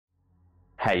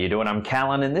How you doing? I'm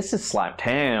Callan and this is Slapped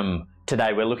Ham.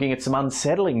 Today we're looking at some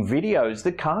unsettling videos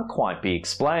that can't quite be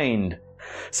explained.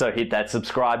 So hit that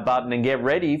subscribe button and get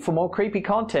ready for more creepy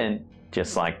content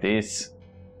just like this.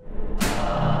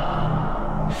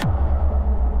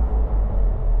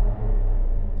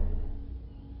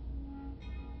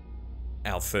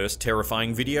 Our first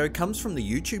terrifying video comes from the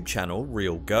YouTube channel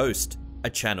Real Ghost, a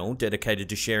channel dedicated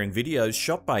to sharing videos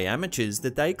shot by amateurs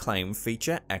that they claim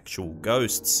feature actual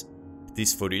ghosts.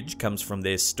 This footage comes from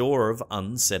their store of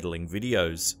unsettling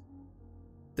videos.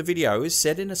 The video is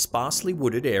set in a sparsely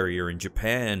wooded area in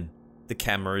Japan. The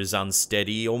camera is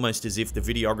unsteady, almost as if the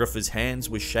videographer's hands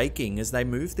were shaking as they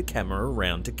moved the camera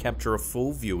around to capture a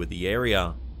full view of the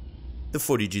area. The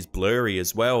footage is blurry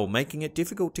as well, making it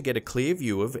difficult to get a clear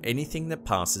view of anything that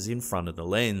passes in front of the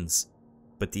lens.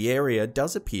 But the area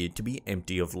does appear to be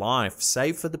empty of life,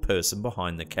 save for the person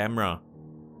behind the camera.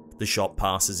 The shot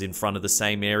passes in front of the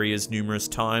same areas numerous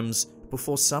times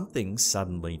before something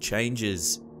suddenly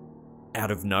changes. Out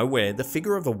of nowhere, the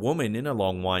figure of a woman in a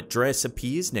long white dress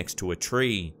appears next to a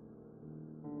tree.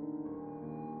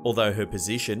 Although her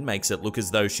position makes it look as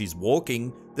though she's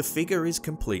walking, the figure is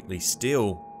completely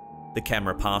still. The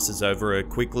camera passes over her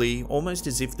quickly, almost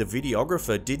as if the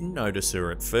videographer didn't notice her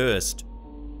at first.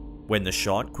 When the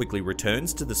shot quickly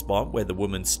returns to the spot where the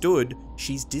woman stood,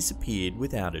 she's disappeared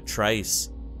without a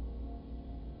trace.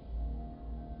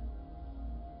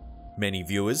 Many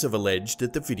viewers have alleged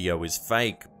that the video is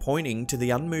fake, pointing to the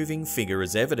unmoving figure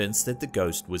as evidence that the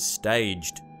ghost was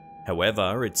staged.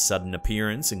 However, its sudden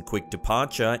appearance and quick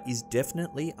departure is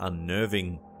definitely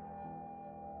unnerving.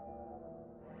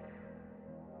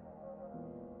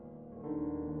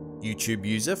 YouTube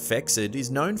user Fexed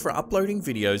is known for uploading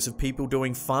videos of people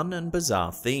doing fun and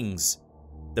bizarre things.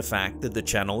 The fact that the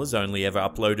channel has only ever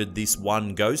uploaded this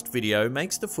one ghost video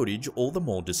makes the footage all the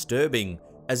more disturbing,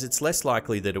 as it's less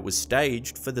likely that it was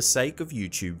staged for the sake of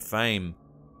YouTube fame.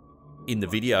 In the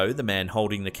video, the man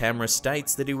holding the camera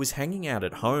states that he was hanging out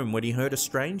at home when he heard a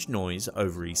strange noise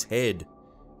over his head.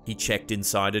 He checked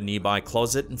inside a nearby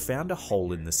closet and found a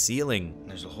hole in the ceiling.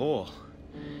 There's a hole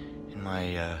in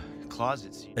my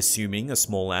closet ceiling. Assuming a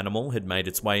small animal had made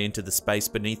its way into the space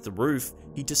beneath the roof,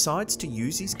 he decides to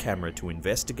use his camera to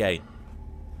investigate.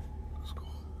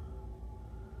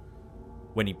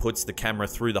 When he puts the camera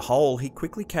through the hole, he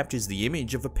quickly captures the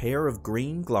image of a pair of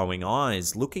green glowing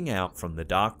eyes looking out from the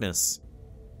darkness.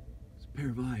 It's a pair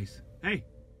of eyes. Hey!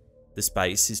 The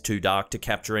space is too dark to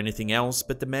capture anything else,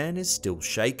 but the man is still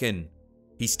shaken.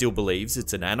 He still believes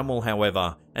it's an animal,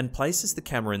 however, and places the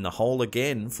camera in the hole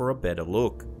again for a better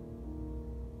look.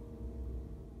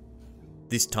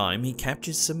 This time he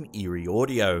captures some eerie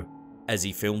audio. As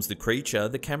he films the creature,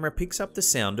 the camera picks up the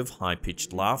sound of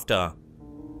high-pitched laughter.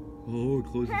 Oh,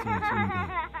 close his eyes. Oh my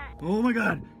god. Oh my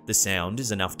god! The sound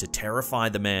is enough to terrify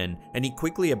the man, and he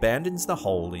quickly abandons the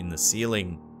hole in the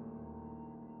ceiling.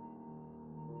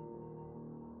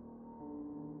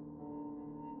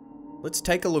 Let's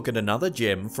take a look at another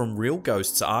gem from Real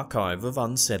Ghost's archive of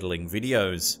unsettling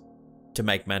videos. To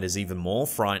make matters even more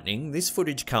frightening, this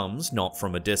footage comes not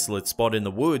from a desolate spot in the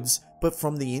woods, but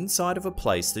from the inside of a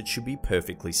place that should be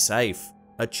perfectly safe,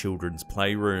 a children's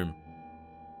playroom.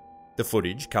 The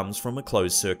footage comes from a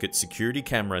closed-circuit security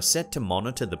camera set to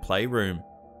monitor the playroom.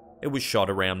 It was shot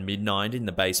around midnight in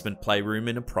the basement playroom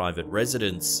in a private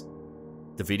residence.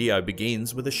 The video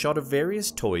begins with a shot of various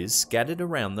toys scattered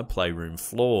around the playroom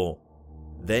floor.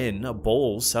 Then, a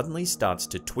ball suddenly starts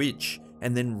to twitch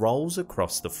and then rolls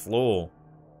across the floor.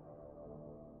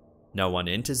 No one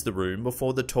enters the room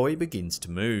before the toy begins to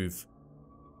move.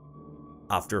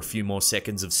 After a few more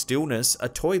seconds of stillness, a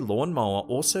toy lawnmower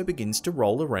also begins to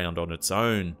roll around on its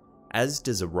own, as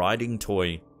does a riding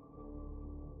toy.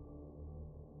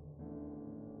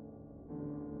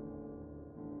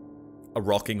 A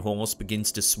rocking horse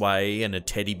begins to sway and a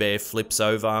teddy bear flips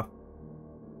over.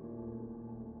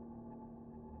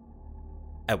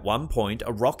 At one point,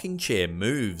 a rocking chair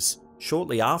moves.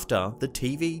 Shortly after, the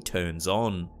TV turns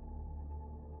on.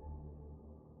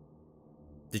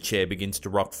 The chair begins to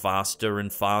rock faster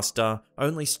and faster,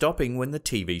 only stopping when the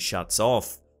TV shuts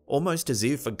off, almost as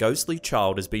if a ghostly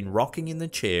child has been rocking in the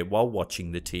chair while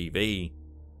watching the TV.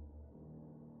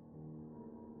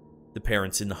 The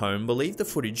parents in the home believe the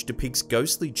footage depicts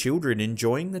ghostly children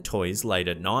enjoying the toys late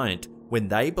at night, when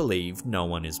they believe no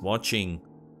one is watching.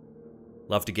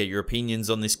 Love to get your opinions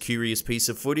on this curious piece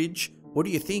of footage. What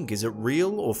do you think? Is it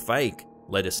real or fake?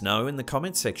 Let us know in the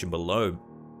comments section below.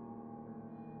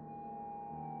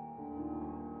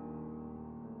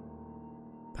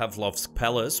 Pavlovsk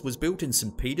Palace was built in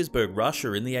St. Petersburg,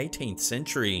 Russia in the 18th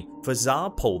century for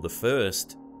Tsar Paul I.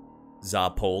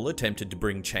 Tsar Paul attempted to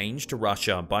bring change to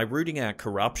Russia by rooting out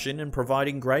corruption and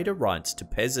providing greater rights to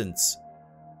peasants.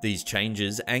 These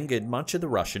changes angered much of the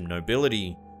Russian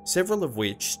nobility, several of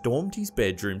which stormed his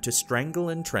bedroom to strangle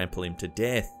and trample him to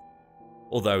death.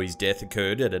 Although his death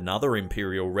occurred at another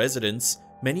imperial residence,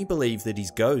 many believe that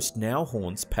his ghost now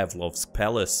haunts Pavlov's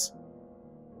palace.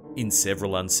 In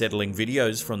several unsettling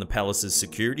videos from the palace's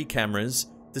security cameras,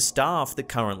 the staff that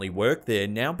currently work there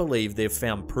now believe they've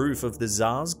found proof of the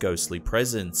Tsar's ghostly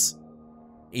presence.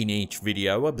 In each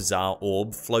video, a bizarre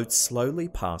orb floats slowly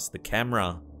past the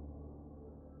camera.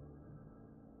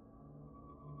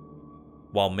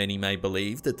 While many may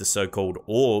believe that the so-called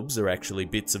orbs are actually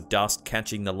bits of dust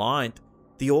catching the light,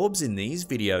 the orbs in these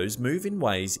videos move in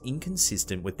ways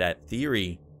inconsistent with that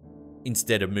theory.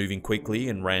 Instead of moving quickly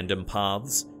in random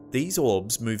paths, these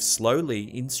orbs move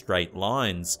slowly in straight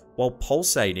lines, while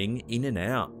pulsating in and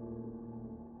out.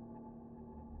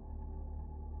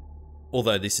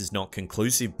 Although this is not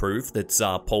conclusive proof that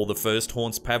Tsar Paul I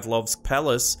haunts Pavlov's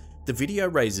palace, the video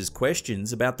raises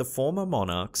questions about the former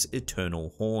monarch's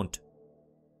eternal haunt.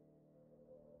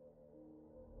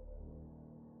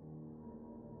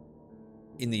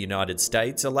 In the United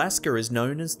States, Alaska is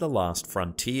known as the last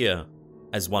frontier.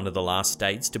 As one of the last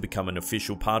states to become an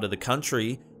official part of the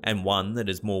country, and one that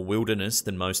is more wilderness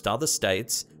than most other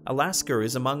states, Alaska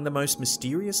is among the most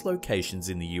mysterious locations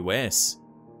in the US.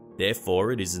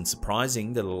 Therefore, it isn't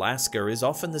surprising that Alaska is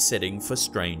often the setting for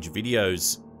strange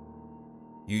videos.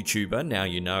 YouTuber Now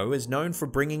You Know is known for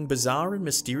bringing bizarre and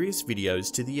mysterious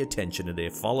videos to the attention of their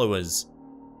followers.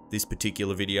 This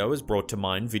particular video has brought to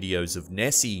mind videos of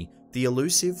Nessie, the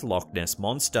elusive Loch Ness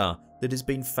monster that has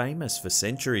been famous for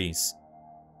centuries.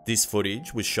 This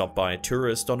footage was shot by a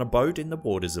tourist on a boat in the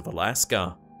waters of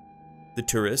Alaska. The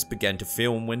tourist began to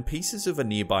film when pieces of a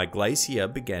nearby glacier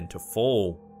began to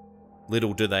fall.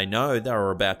 Little do they know they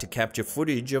were about to capture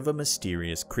footage of a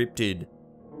mysterious cryptid.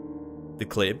 The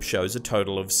clip shows a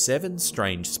total of 7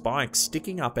 strange spikes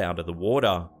sticking up out of the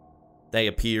water. They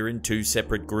appear in 2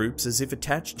 separate groups as if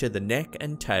attached to the neck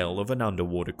and tail of an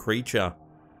underwater creature.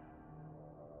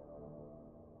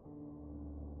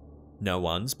 No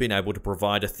one's been able to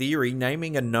provide a theory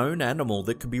naming a known animal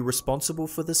that could be responsible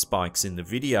for the spikes in the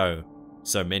video,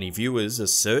 so many viewers are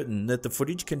certain that the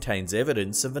footage contains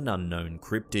evidence of an unknown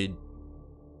cryptid.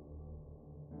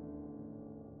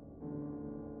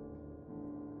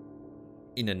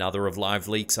 In another of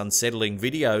LiveLeak's unsettling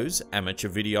videos, amateur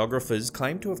videographers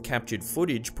claim to have captured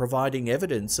footage providing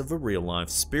evidence of a real-life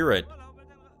spirit.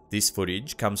 This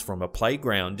footage comes from a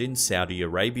playground in Saudi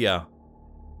Arabia.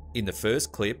 In the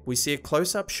first clip, we see a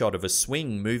close-up shot of a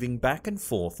swing moving back and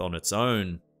forth on its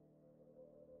own.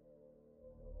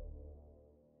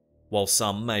 While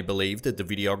some may believe that the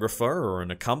videographer or an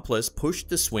accomplice pushed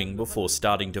the swing before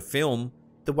starting to film,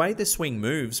 the way the swing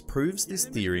moves proves this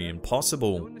theory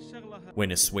impossible.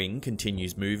 When a swing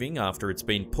continues moving after it's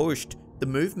been pushed, the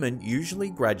movement usually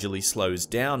gradually slows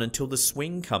down until the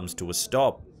swing comes to a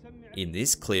stop. In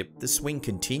this clip, the swing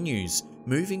continues,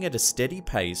 moving at a steady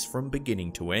pace from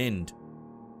beginning to end.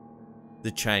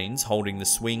 The chains holding the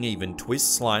swing even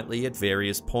twist slightly at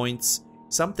various points,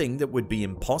 something that would be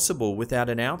impossible without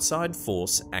an outside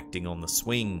force acting on the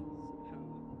swing.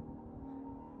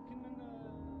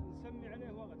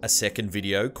 A second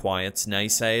video quiets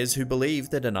naysayers who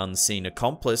believe that an unseen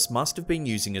accomplice must have been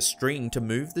using a string to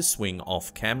move the swing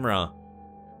off camera.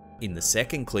 In the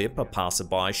second clip, a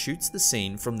passerby shoots the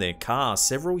scene from their car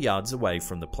several yards away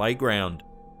from the playground.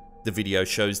 The video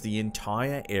shows the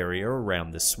entire area around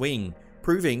the swing,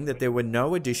 proving that there were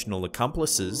no additional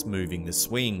accomplices moving the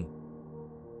swing.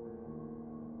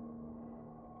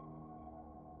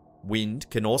 Wind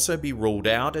can also be ruled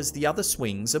out as the other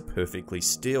swings are perfectly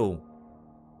still.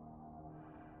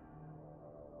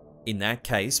 In that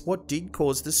case, what did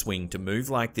cause the swing to move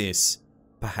like this?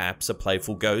 Perhaps a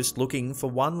playful ghost looking for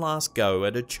one last go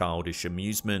at a childish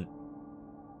amusement.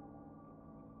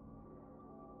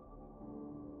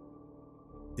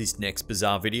 This next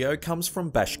bizarre video comes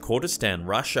from Bashkortostan,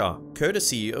 Russia,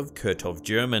 courtesy of Kurtov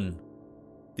German.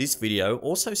 This video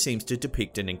also seems to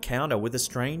depict an encounter with a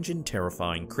strange and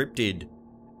terrifying cryptid.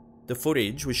 The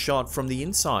footage was shot from the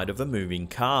inside of a moving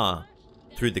car.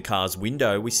 Through the car's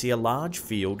window, we see a large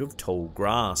field of tall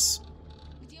grass.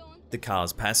 The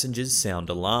car's passengers sound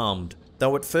alarmed,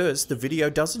 though at first the video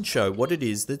doesn't show what it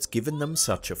is that's given them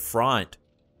such a fright.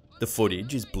 The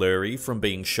footage is blurry from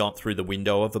being shot through the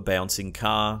window of a bouncing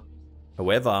car.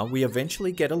 However, we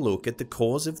eventually get a look at the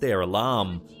cause of their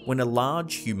alarm when a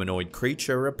large humanoid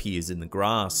creature appears in the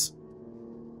grass.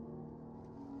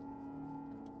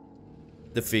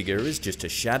 The figure is just a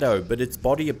shadow, but its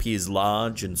body appears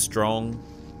large and strong.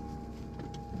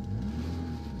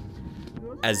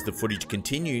 As the footage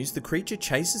continues, the creature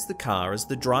chases the car as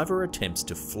the driver attempts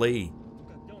to flee.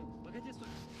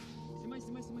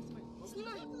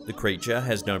 The creature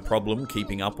has no problem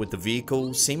keeping up with the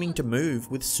vehicle, seeming to move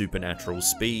with supernatural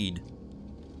speed.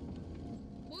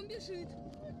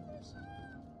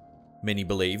 Many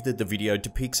believe that the video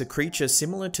depicts a creature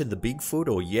similar to the Bigfoot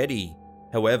or Yeti.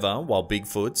 However, while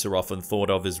Bigfoots are often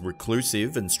thought of as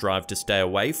reclusive and strive to stay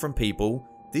away from people,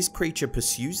 this creature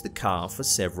pursues the car for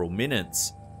several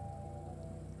minutes.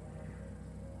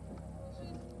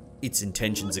 Its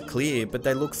intentions are clear, but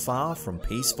they look far from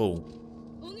peaceful.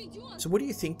 So what do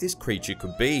you think this creature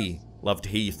could be? Love to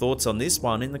hear your thoughts on this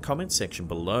one in the comment section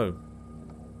below.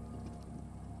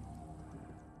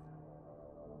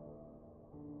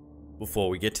 Before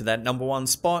we get to that #1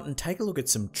 spot and take a look at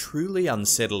some truly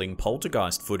unsettling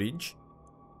poltergeist footage,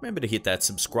 remember to hit that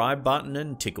subscribe button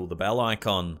and tickle the bell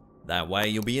icon. That way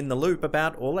you'll be in the loop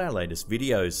about all our latest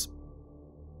videos.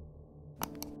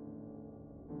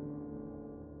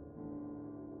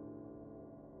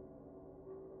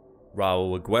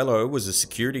 Raul Aguelo was a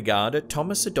security guard at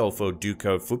Thomas Adolfo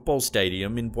Duco Football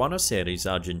Stadium in Buenos Aires,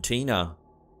 Argentina.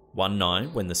 One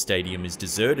night, when the stadium is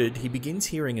deserted, he begins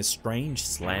hearing a strange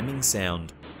slamming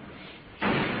sound.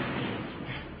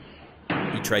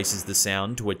 He traces the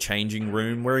sound to a changing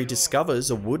room where he discovers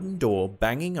a wooden door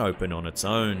banging open on its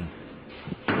own.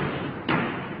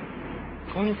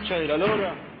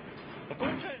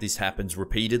 This happens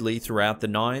repeatedly throughout the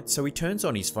night, so he turns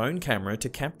on his phone camera to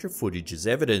capture footage as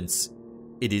evidence.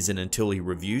 It isn't until he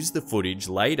reviews the footage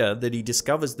later that he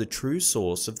discovers the true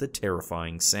source of the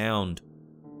terrifying sound.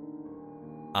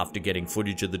 After getting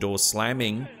footage of the door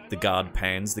slamming, the guard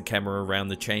pans the camera around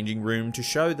the changing room to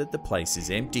show that the place is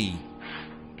empty.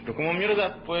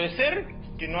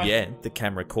 Yet, the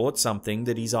camera caught something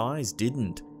that his eyes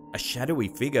didn't: a shadowy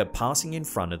figure passing in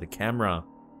front of the camera.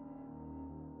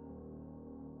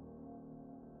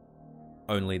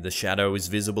 Only the shadow is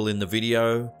visible in the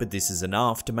video, but this is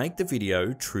enough to make the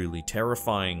video truly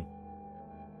terrifying.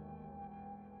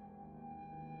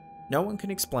 No one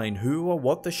can explain who or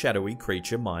what the shadowy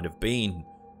creature might have been,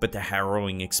 but the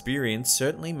harrowing experience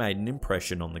certainly made an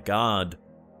impression on the guard.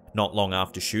 Not long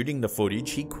after shooting the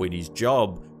footage, he quit his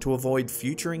job to avoid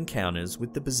future encounters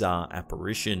with the bizarre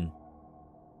apparition.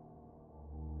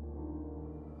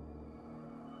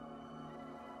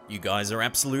 You guys are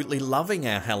absolutely loving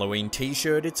our Halloween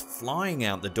t-shirt. It's flying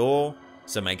out the door,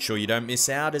 so make sure you don't miss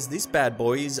out, as this bad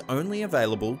boy is only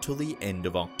available till the end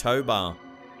of October.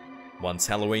 Once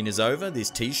Halloween is over, this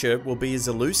t-shirt will be as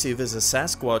elusive as a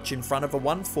Sasquatch in front of a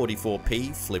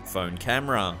 144p flip phone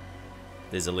camera.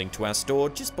 There's a link to our store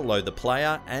just below the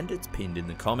player, and it's pinned in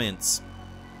the comments.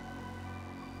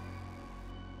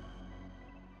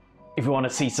 If you want to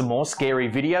see some more scary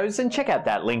videos, then check out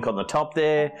that link on the top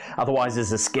there. Otherwise,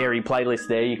 there's a scary playlist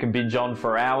there you can binge on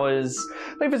for hours.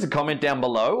 Leave us a comment down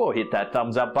below or hit that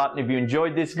thumbs up button if you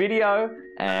enjoyed this video.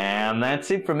 And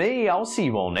that's it from me. I'll see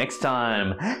you all next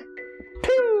time.